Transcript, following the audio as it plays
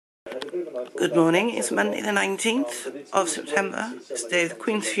Good morning, it's Monday the 19th of September, it's the day of the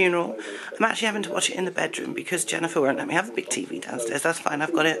Queen's funeral. I'm actually having to watch it in the bedroom because Jennifer won't let me have the big TV downstairs. That's fine,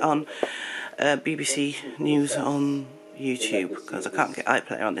 I've got it on BBC News on YouTube because I can't get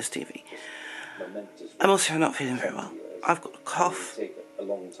iPlayer on this TV. I'm also not feeling very well. I've got a cough,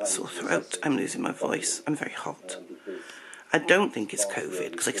 sore throat, I'm losing my voice, I'm very hot. I don't think it's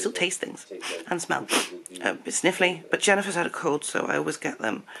COVID because I can still taste things and smell. A bit sniffly, but Jennifer's had a cold, so I always get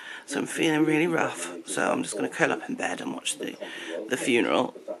them. So I'm feeling really rough. So I'm just going to curl up in bed and watch the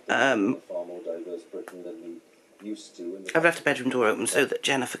funeral. I've left the bedroom door open so that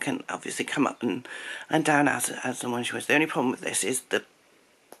Jennifer can obviously come up and down as and when she was. The only problem with this is the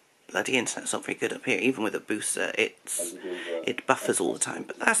bloody internet's not very good up here. Even with a booster, it buffers all the time.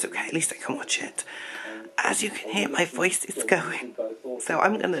 But that's okay. At least I can watch it. As you can hear, my voice is going, so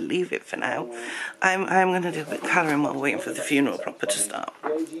I'm going to leave it for now. I'm going to do a bit of colouring while waiting for the funeral proper to start.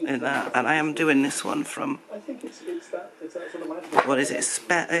 And I am doing this one from, what is it?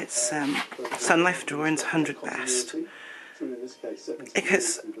 It's Sun Life Drawings 100 Best.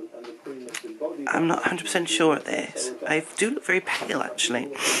 Because I'm not 100% sure at this. I do look very pale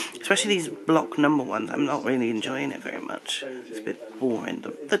actually, especially these block number ones. I'm not really enjoying it very much. It's a bit boring.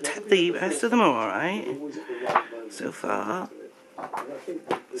 The rest of them are alright so far.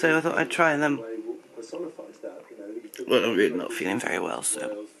 So I thought I'd try them. Well, I'm really not feeling very well,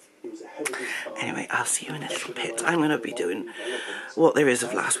 so anyway, I'll see you in a little bit. I'm going to be doing what there is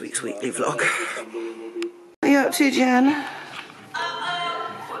of last week's weekly vlog. What are you up to, Jen?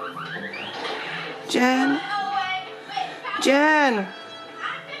 Jen? Jen?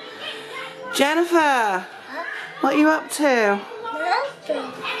 Jennifer? What are you up to?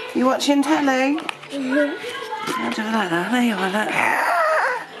 You watching telly? I'll do it like that. There you are, look.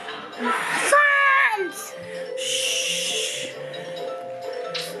 Fans! Shh.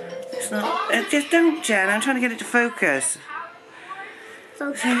 It's not... just don't, Jen. I'm trying to get it to focus.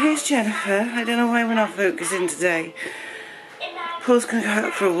 So here's Jennifer. I don't know why we're not focusing today. Paul's going to go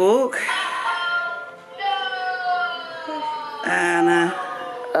out for a walk. And,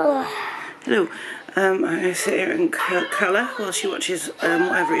 hello. I'm going to sit here and colour while she watches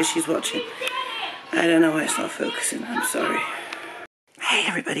whatever it is she's watching. I don't know why it's not focusing, I'm sorry. Hey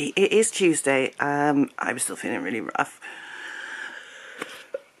everybody, it is Tuesday. I'm still feeling really rough.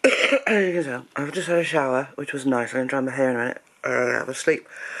 As you can tell, I've just had a shower, which was nice. I'm going to dry my hair in a minute. Have a sleep.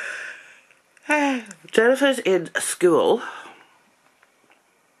 Jennifer's in school.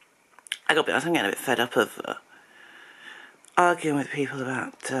 I gotta be honest, I'm getting a bit fed up of arguing with people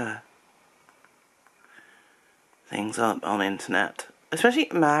about things on internet, especially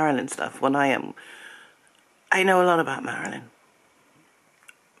Marilyn stuff. When I know a lot about Marilyn.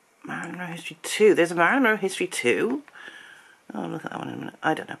 Marilyn Monroe History 2. There's a Marilyn Monroe History 2. Oh, look at that one in a minute.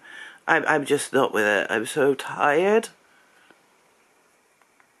 I don't know. I'm just not with it. I'm so tired.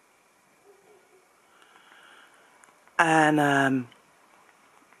 And I'm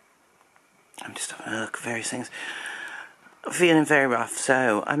just having a look at various things. I'm feeling very rough,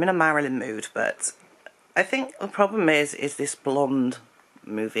 so I'm in a Marilyn mood, but I think the problem is this Blonde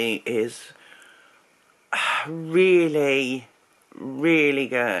movie is really, really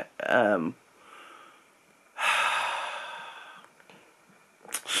good.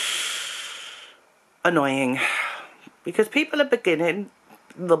 Annoying, because people are beginning,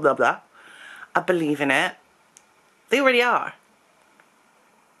 blah blah blah, are believing it. They already are.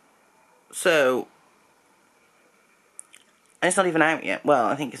 So, and it's not even out yet. Well,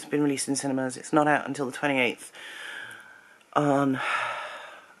 I think it's been released in cinemas. It's not out until the 28th on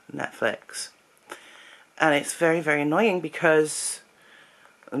Netflix. And it's very, very annoying because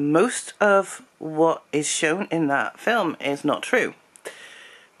most of what is shown in that film is not true.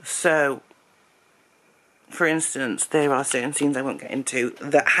 So, for instance, there are certain scenes I won't get into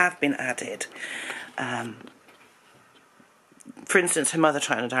that have been added. For instance, her mother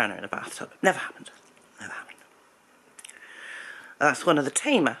trying to drown her in a bathtub. Never happened. Never happened. That's one of the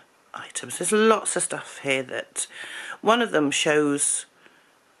tamer items. There's lots of stuff here that... One of them shows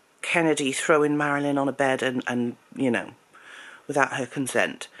Kennedy throwing Marilyn on a bed and you know, without her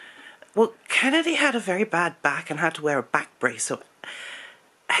consent. Well, Kennedy had a very bad back and had to wear a back brace, so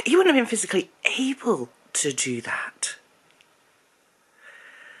he wouldn't have been physically able to do that.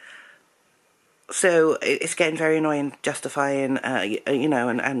 So it's getting very annoying justifying, you know,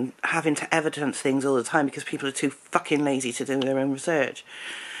 and having to evidence things all the time because people are too fucking lazy to do their own research.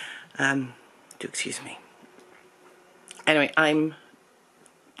 Do excuse me. Anyway, I'm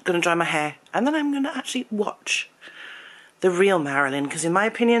going to dry my hair and then I'm going to actually watch the real Marilyn, because in my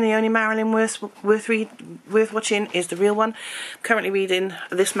opinion the only Marilyn worth watching is the real one. I'm currently reading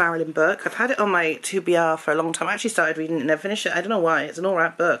this Marilyn book. I've had it on my 2BR for a long time. I actually started reading it and never finished it. I don't know why. It's an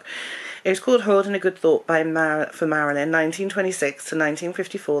alright book. It's called Holding a Good Thought by for Marilyn, 1926 to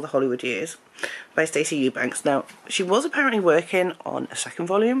 1954, the Hollywood Years, by Stacey Eubanks. Now, she was apparently working on a second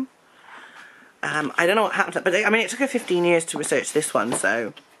volume. I don't know what happened, but I mean, it took her 15 years to research this one,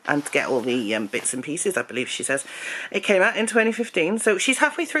 so, and to get all the bits and pieces, I believe she says. It came out in 2015, so she's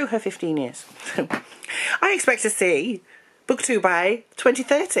halfway through her 15 years. I expect to see book 2 by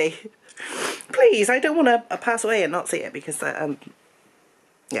 2030. Please, I don't want to pass away and not see it, because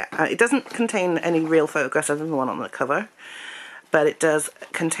yeah, it doesn't contain any real photographs other than the one on the cover, but it does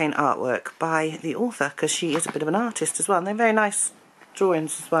contain artwork by the author, because she is a bit of an artist as well, and they're very nice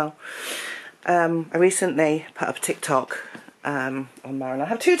drawings as well. I recently put up a TikTok on Marilyn. I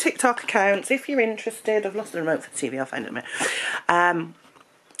have 2 TikTok accounts. If you're interested, I've lost the remote for the TV, I'll find it in a minute.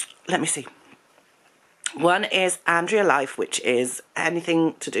 Let me see. One is Andrea Life, which is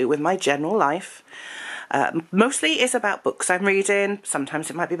anything to do with my general life. Mostly it's about books I'm reading. Sometimes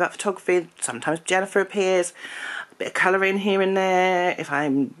it might be about photography. Sometimes Jennifer appears. A bit of colouring here and there if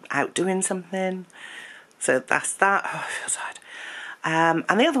I'm out doing something. So that's that. Oh, I feel sad.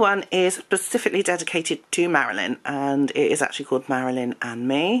 And the other one is specifically dedicated to Marilyn, and it is actually called Marilyn and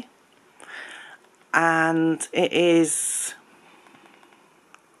Me. And it is...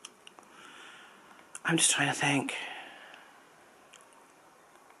 I'm just trying to think.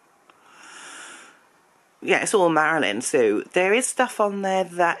 Yeah, it's all Marilyn, so there is stuff on there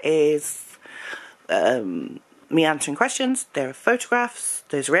that is me answering questions. There are photographs,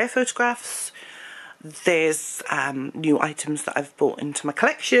 there's rare photographs, there's new items that I've brought into my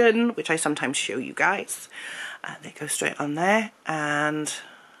collection, which I sometimes show you guys. They go straight on there, and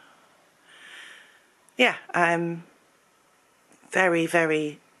yeah, I'm very,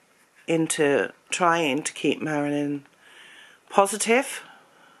 very into trying to keep Marilyn positive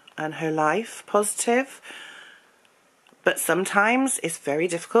and her life positive, but sometimes it's very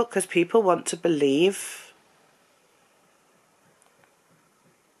difficult because people want to believe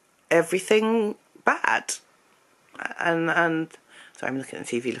everything bad, and sorry, I'm looking at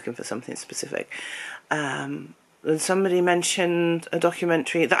the TV looking for something specific. And somebody mentioned a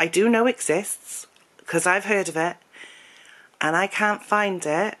documentary that I do know exists because I've heard of it and I can't find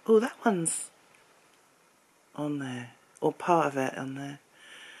it. Oh, that one's on there, or part of it on there.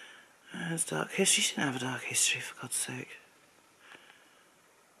 There's dark history. She didn't have a dark history, for God's sake.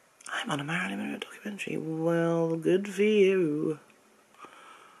 I'm on a Marilyn Monroe documentary. Well, good for you.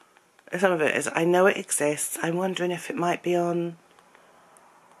 Some of it is, I know it exists. I'm wondering if it might be on...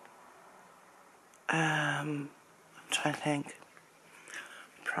 I'm trying to think.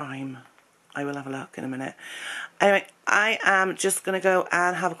 Prime. I will have a look in a minute. Anyway, I am just going to go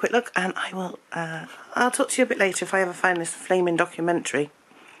and have a quick look, and I will... I'll talk to you a bit later if I ever find this flaming documentary.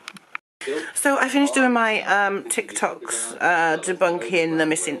 So I finished doing my TikToks debunking the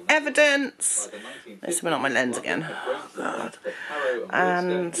missing evidence. There's something on my lens again. Oh God.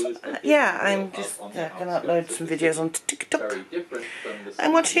 And yeah, I'm just going to upload some videos on TikTok.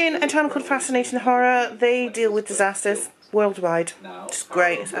 I'm watching a channel called Fascinating Horror. They deal with disasters worldwide. It's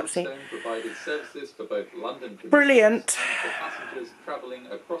great. It's absolutely brilliant.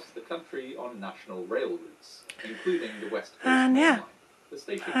 And yeah.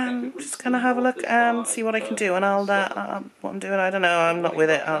 I'm just going to have a look and see what I can do, and I'll, what I'm doing, I don't know, I'm not with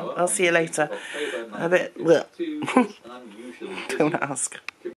it, I'll see you later. A bit, don't ask.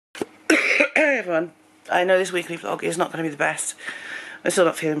 Hey everyone, I know this weekly vlog is not going to be the best, I'm still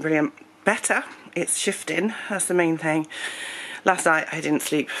not feeling brilliant. Better, it's shifting, that's the main thing. Last night I didn't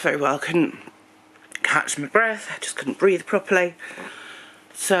sleep very well, couldn't catch my breath, I just couldn't breathe properly.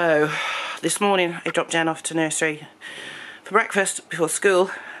 So, this morning I dropped Jen off to nursery for breakfast before school,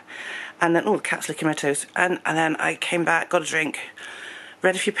 and then, oh, the cat's licking my toes, and then I came back, got a drink,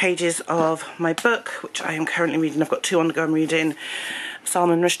 read a few pages of my book, which I am currently reading. I've got 2 on the go. I'm reading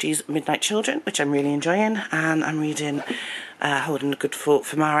Salman Rushdie's Midnight Children, which I'm really enjoying, and I'm reading Holding a Good Thought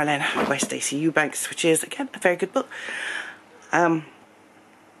for Marilyn by Stacey Eubanks, which is, again, a very good book. But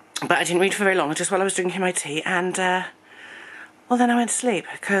I didn't read for very long, just while I was drinking my tea, and well, then I went to sleep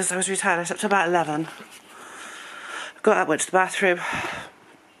because I was really tired. I slept till about 11. Got up, went to the bathroom,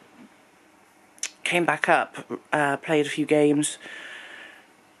 came back up, played a few games,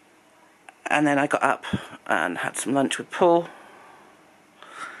 and then I got up and had some lunch with Paul.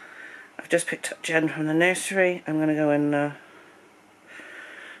 I've just picked up Jen from the nursery. I'm going to go and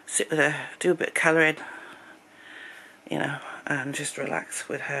sit with her, do a bit of colouring, you know, and just relax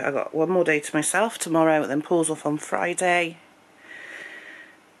with her. I got one more day to myself tomorrow, then Paul's off on Friday.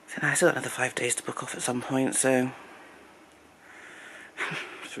 So I still got another 5 days to book off at some point, so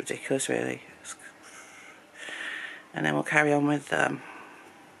it's ridiculous really. And then we'll carry on with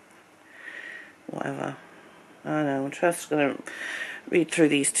whatever. I don't know, I'm just going to read through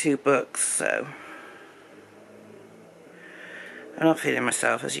these 2 books, so I'm not feeling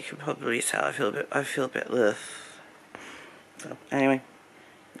myself, as you can probably tell. I feel a bit ugh. So anyway,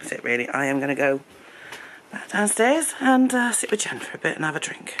 that's it really. I am going to go back downstairs and sit with Jen for a bit and have a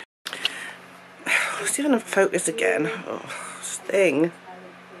drink. See if I can focus again. Oh, this thing.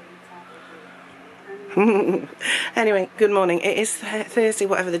 Anyway, good morning. It is Thursday,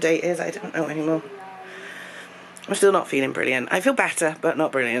 whatever the date is. I don't know anymore. I'm still not feeling brilliant. I feel better, but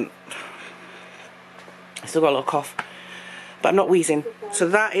not brilliant. I still got a little cough, but I'm not wheezing. So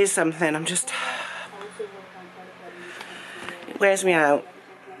that is something. I'm just... It wears me out.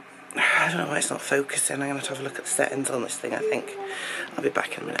 I don't know why it's not focusing. I'm going to have to have a look at the settings on this thing, I think. I'll be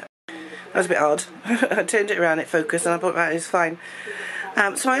back in a minute. That was a bit odd. I turned it around, it focused, and I thought that is fine.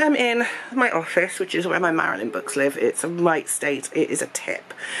 So I am in my office, which is where my Marilyn books live. It's a right state. It is a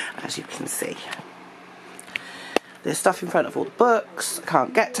tip, as you can see. There's stuff in front of all the books. I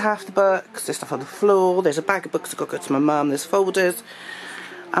can't get to half the books. There's stuff on the floor. There's a bag of books I've got to go to my mum. There's folders.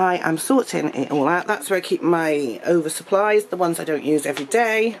 I am sorting it all out. That's where I keep my oversupplies, the ones I don't use every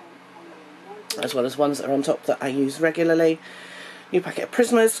day, as well as ones that are on top that I use regularly. New packet of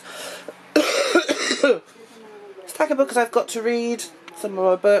Prismas. Stack of books I've got to read. Some of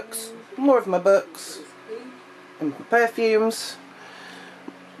my books. More of my books. And perfumes.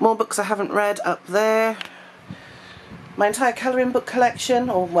 More books I haven't read up there. My entire colouring book collection,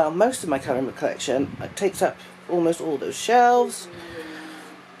 or well, most of my colouring book collection, it takes up almost all those shelves.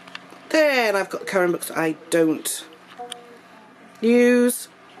 Then I've got colouring books that I don't use.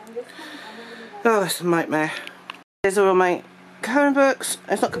 Oh, that's a nightmare. There's all my colouring books.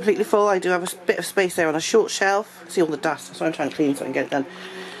 It's not completely full. I do have a bit of space there on a short shelf. See all the dust, so I'm trying to clean so I can get it done.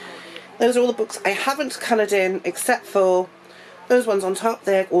 Those are all the books I haven't coloured in, except for those ones on top.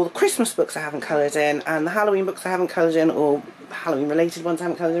 They're all the Christmas books I haven't coloured in, and the Halloween books I haven't coloured in, or Halloween related ones I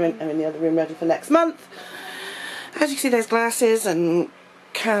haven't coloured in, are in the other room ready for next month. As you can see, there's glasses and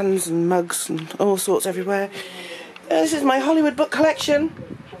cans and mugs and all sorts everywhere. This is my Hollywood book collection,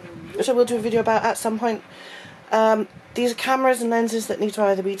 which I will do a video about at some point. These are cameras and lenses that need to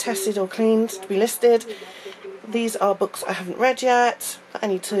either be tested or cleaned to be listed. These are books I haven't read yet that I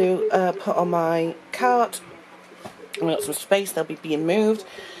need to put on my cart. I've got some space, they'll be being moved.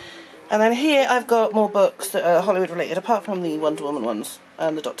 And then here I've got more books that are Hollywood related, apart from the Wonder Woman ones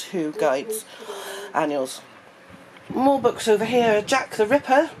and the Doctor Who guides, annuals. More books over here. Jack the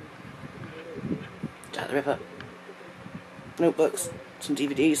Ripper. Jack the Ripper. Notebooks, some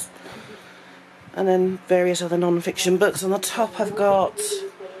DVDs. And then various other non-fiction books. On the top I've got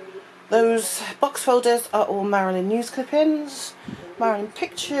those box folders are all Marilyn news clippings, Marilyn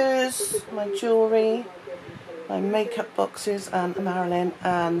pictures, my jewellery, my makeup boxes and Marilyn,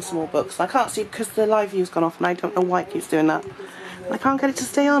 and some more books. I can't see because the live view's gone off and I don't know why it keeps doing that. I can't get it to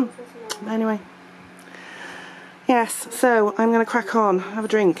stay on. Anyway. Yes, so I'm going to crack on, have a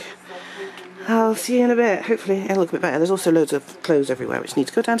drink. I'll see you in a bit. Hopefully it'll look a bit better. There's also loads of clothes everywhere which need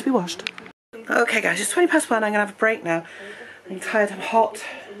to go down to be washed. Okay guys, it's 1:20 I'm going to have a break now. I'm tired, I'm hot.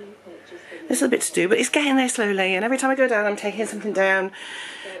 There's a bit to do, but it's getting there slowly, and every time I go down I'm taking something down.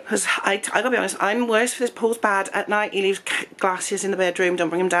 Because I gotta be honest, I'm worse for this. Paul's bad. At night he leaves glasses in the bedroom, don't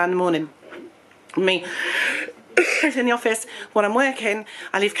bring them down in the morning. Me, in the office, when I'm working,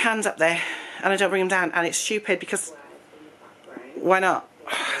 I leave cans up there and I don't bring them down, and it's stupid because why not?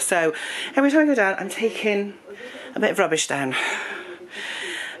 So every time I go down I'm taking a bit of rubbish down.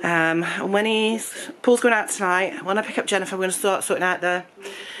 When Paul's going out tonight, when I pick up Jennifer, we're going to start sorting out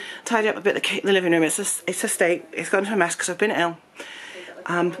tidy up a bit the living room. It's a state. It's gone to a mess because I've been ill.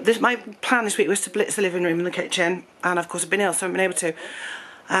 My plan this week was to blitz the living room and the kitchen, and of course I've been ill, so I haven't been able to.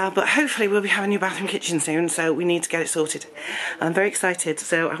 But hopefully we'll be having a new bathroom kitchen soon, so we need to get it sorted. I'm very excited,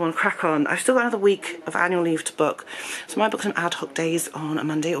 so I want to crack on. I've still got another week of annual leave to book, so I might book some ad hoc days on a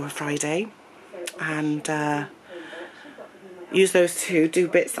Monday or a Friday, and use those to do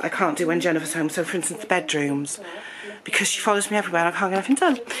bits that I can't do when Jennifer's home. So for instance the bedrooms, because she follows me everywhere and I can't get anything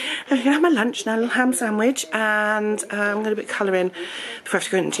done. I'm going to have my lunch now, a little ham sandwich, and I'm going to do a bit of colouring before I have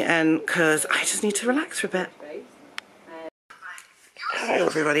to go into the end because I just need to relax for a bit. Hello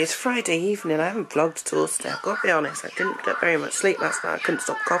everybody, it's Friday evening. I haven't vlogged at all today, I've got to be honest. I didn't get very much sleep last night, I couldn't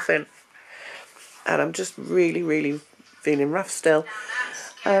stop coughing. And I'm just really feeling rough still.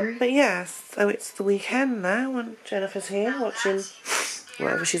 But yeah, so it's the weekend now and Jennifer's here watching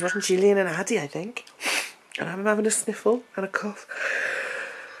whatever she's watching, Gillian and Addie, I think. And I'm having a sniffle and a cough.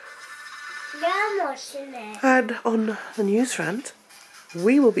 Yeah, I'm watching it. And on the news front,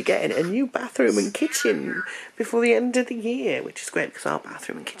 we will be getting a new bathroom and kitchen before the end of the year, which is great because our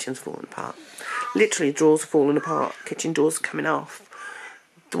bathroom and kitchen's fallen apart. Literally, drawers are falling apart, kitchen doors are coming off,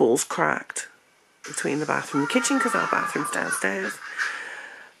 the walls cracked between the bathroom and the kitchen because our bathroom's downstairs.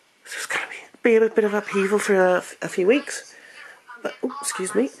 So it's going to be a bit of upheaval for a few weeks. But, oh,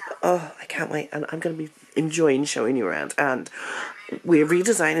 excuse me. Oh, I can't wait. And I'm going to be enjoying showing you around. And we're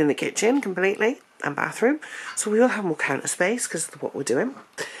redesigning the kitchen completely and bathroom. So we will have more counter space because of what we're doing.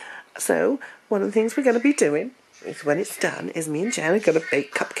 So one of the things we're going to be doing is when it's done is me and Jen are going to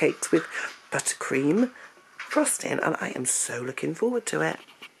bake cupcakes with buttercream frosting. And I am so looking forward to it.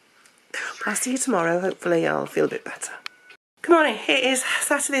 But I'll see you tomorrow. Hopefully I'll feel a bit better. Good morning. It is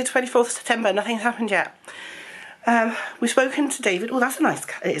Saturday the 24th of September. Nothing's happened yet. We've spoken to David. Oh, that's a nice,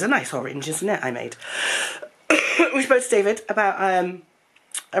 it is a nice orange, isn't it, I made. We spoke to David about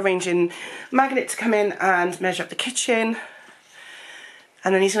arranging Magnet to come in and measure up the kitchen.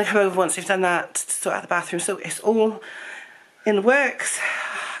 And then he's going to come over once we've done that to sort out the bathroom. So it's all in the works.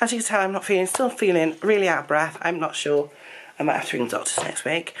 As you can tell, I'm still feeling really out of breath. I'm not sure. I might have to ring the doctors next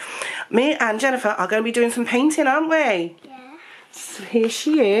week. Me and Jennifer are going to be doing some painting, aren't we? Yeah. So here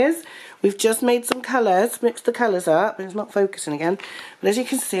she is. We've just made some colours, mixed the colours up, and it's not focusing again. But as you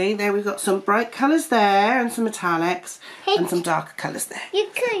can see, there we've got some bright colours there, and some metallics, and some darker colours there.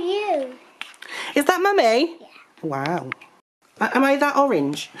 Look at you. Is that Mummy? Yeah. Wow. Am I that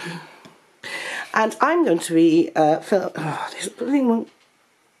orange? And I'm going to be, this thing won't,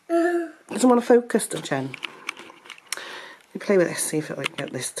 doesn't want to focus, Jen. Let me play with this, see if I can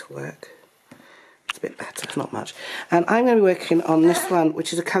get this to work. It's a bit better, it's not much. And I'm going to be working on this one,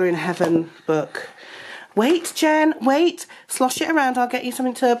 which is a Colour in Heaven book. Wait, Jen, wait. Slosh it around, I'll get you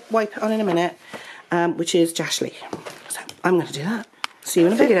something to wipe it on in a minute. Which is Jashly. So I'm going to do that. See you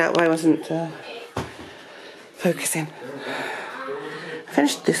in a bit. Figured out why I wasn't focusing. I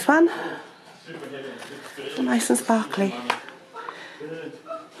finished this one. Nice and sparkly.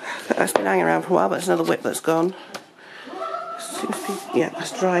 That's been hanging around for a while, but there's another wick that's gone. Yeah,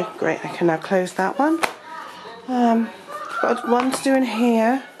 that's dry. Great, I can now close that one. Got one to do in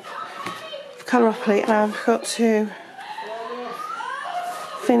here. Colour properly, and I've got to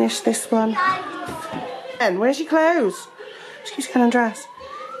finish this one. And where's your clothes? She keeps getting undressed.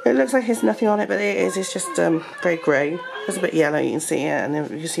 It looks like there's nothing on it, but it is. It's just very grey. It's a bit yellow, you can see it, and then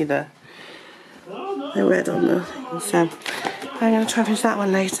you can see the red on the thing. So I'm going to try and finish that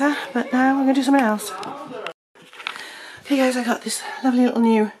one later, but now I'm going to do something else. Hey guys, I got this lovely little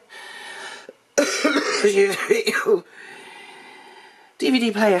new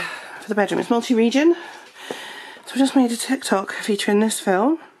DVD player for the bedroom. It's multi-region. So I just made a TikTok featuring this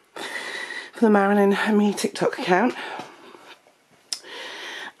film for the Marilyn and me TikTok account.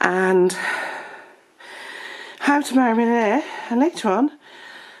 And How to Marry a Millionaire. And later on,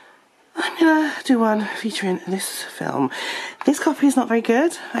 I'm going to do one featuring this film. This copy is not very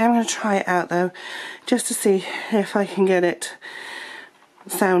good. I am going to try it out though, just to see if I can get it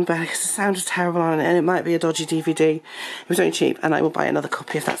sound better, because the sound is terrible on it and it might be a dodgy DVD. It was only cheap, and I will buy another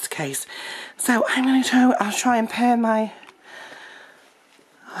copy if that's the case. So I'm going to I'll try and pair my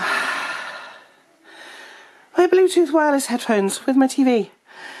Bluetooth wireless headphones with my TV.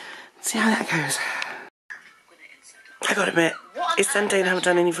 See how that goes. I gotta admit, it's Sunday and I haven't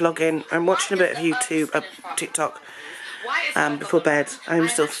done any vlogging. I'm watching a bit of YouTube, TikTok before bed. I'm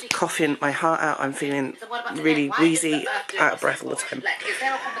still coughing my heart out. I'm feeling really wheezy, out of breath all the time.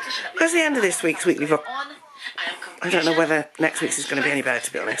 That's the end of this week's weekly vlog. I don't know whether next week's is going to be any better,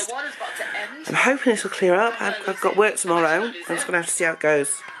 to be honest. I'm hoping this will clear up. I've got work tomorrow. I'm just going to have to see how it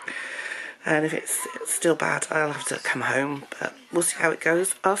goes. And if it's still bad, I'll have to come home. But we'll see how it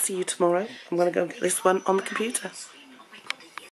goes. I'll see you tomorrow. I'm going to go get this one on the computer.